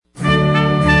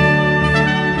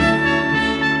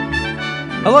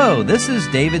Hello, this is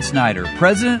David Snyder,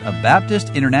 President of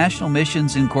Baptist International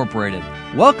Missions Incorporated,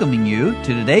 welcoming you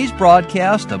to today's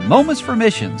broadcast of Moments for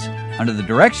Missions under the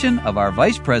direction of our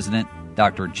Vice President,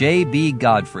 Dr. J.B.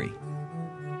 Godfrey.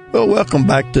 Well, welcome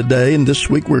back today, and this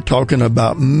week we're talking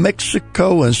about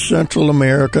Mexico and Central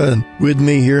America, and with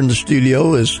me here in the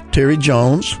studio is Terry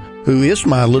Jones, who is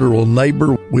my literal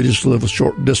neighbor. We just live a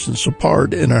short distance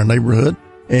apart in our neighborhood.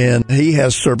 And he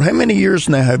has served. How many years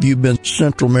now have you been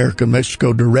Central America and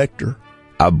Mexico director?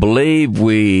 I believe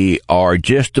we are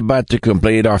just about to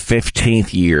complete our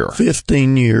 15th year.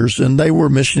 15 years. And they were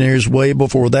missionaries way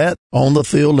before that on the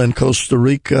field in Costa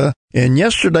Rica. And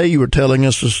yesterday you were telling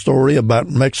us a story about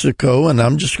Mexico, and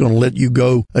I'm just going to let you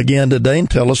go again today and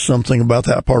tell us something about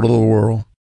that part of the world.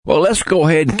 Well, let's go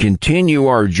ahead and continue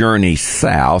our journey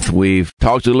south. We've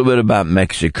talked a little bit about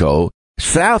Mexico.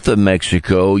 South of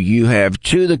Mexico, you have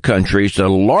two of the countries, the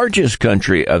largest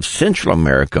country of Central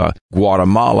America,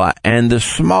 Guatemala, and the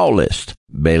smallest,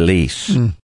 Belize.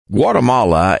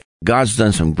 Guatemala, God's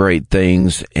done some great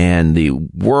things, and the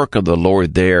work of the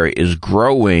Lord there is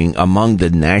growing among the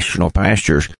national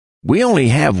pastors. We only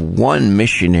have one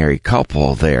missionary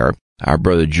couple there, our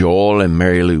brother Joel and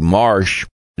Mary Lou Marsh.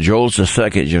 Joel's a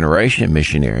second-generation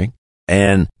missionary.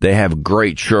 And they have a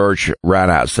great church right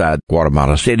outside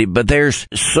Guatemala City. But there's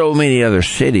so many other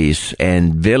cities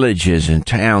and villages and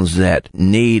towns that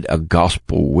need a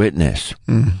gospel witness.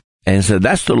 And so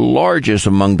that's the largest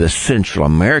among the Central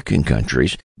American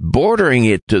countries. Bordering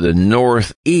it to the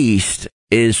northeast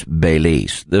is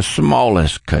Belize, the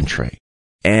smallest country.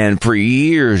 And for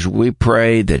years we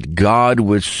prayed that God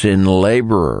would send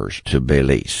laborers to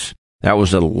Belize. That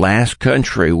was the last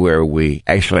country where we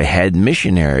actually had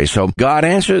missionaries. So God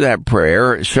answered that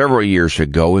prayer several years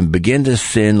ago and began to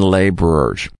send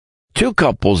laborers. Two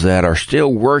couples that are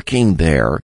still working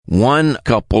there. One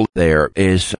couple there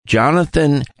is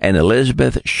Jonathan and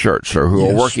Elizabeth Schertzer,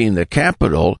 who are working in the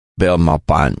capital,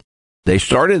 Belmopan. They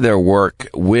started their work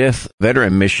with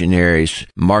veteran missionaries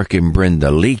Mark and Brenda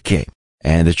Leakey.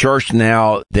 And the church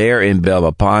now there in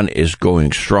Belmopan is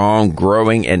going strong,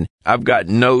 growing, and I've got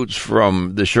notes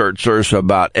from the Schertzers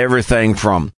about everything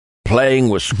from playing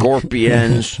with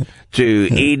scorpions to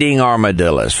eating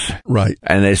armadillos. Right.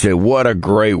 And they said, what a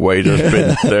great way to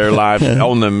spend their lives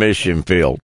on the mission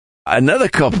field. Another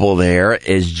couple there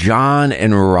is John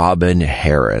and Robin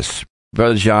Harris.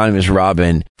 Brother John and Miss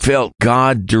Robin felt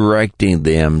God directing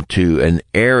them to an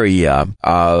area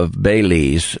of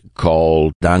Belize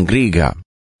called Dangriga.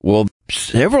 Well,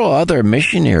 several other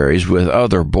missionaries with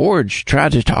other boards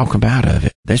tried to talk them out of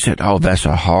it. They said, oh, that's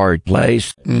a hard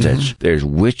place. There's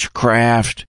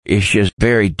witchcraft. It's just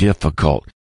very difficult.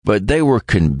 But they were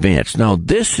convinced, no,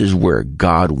 this is where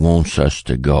God wants us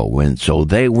to go. And so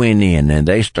they went in and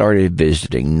they started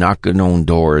visiting, knocking on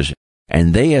doors.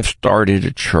 And they have started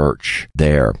a church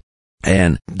there.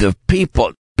 And the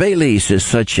people, Belize is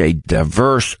such a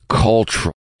diverse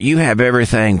culture. You have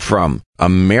everything from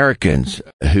Americans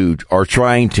who are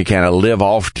trying to kind of live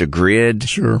off the grid.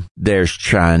 Sure. There's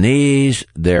Chinese,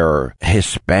 there are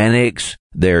Hispanics,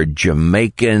 there are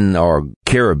Jamaican or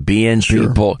Caribbean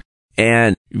people.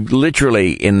 And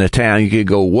literally in the town, you could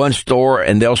go one store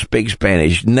and they'll speak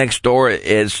Spanish. Next door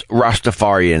is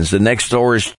Rastafarians. The next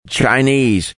door is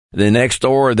Chinese. The next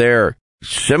door, they're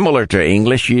similar to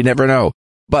English. You never know.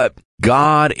 But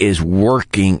God is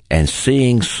working and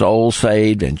seeing souls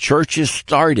saved and churches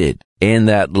started in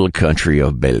that little country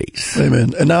of Belize.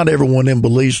 Amen. And not everyone in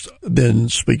Belize then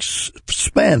speaks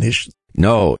Spanish.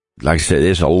 No, like I said,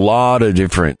 there's a lot of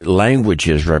different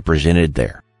languages represented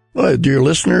there. Well, dear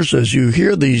listeners, as you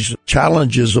hear these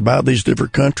challenges about these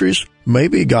different countries,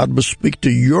 maybe God will speak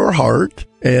to your heart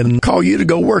and call you to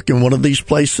go work in one of these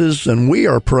places. And we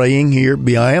are praying here at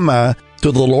BIMI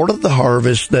to the Lord of the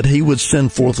harvest that he would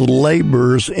send forth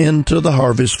laborers into the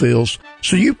harvest fields.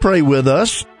 So you pray with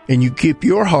us and you keep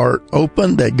your heart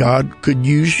open that God could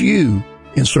use you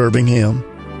in serving him.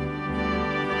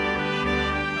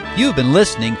 You've been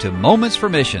listening to Moments for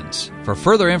Missions. For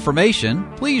further information,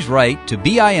 please write to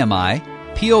BIMI,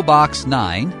 P.O. Box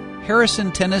 9,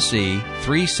 Harrison, Tennessee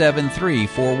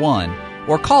 37341,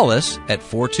 or call us at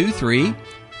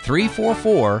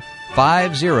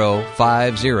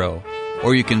 423-344-5050.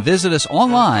 Or you can visit us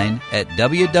online at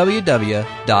www.bimi.org.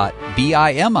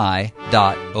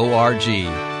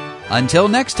 Until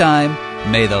next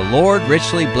time, may the Lord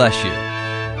richly bless you.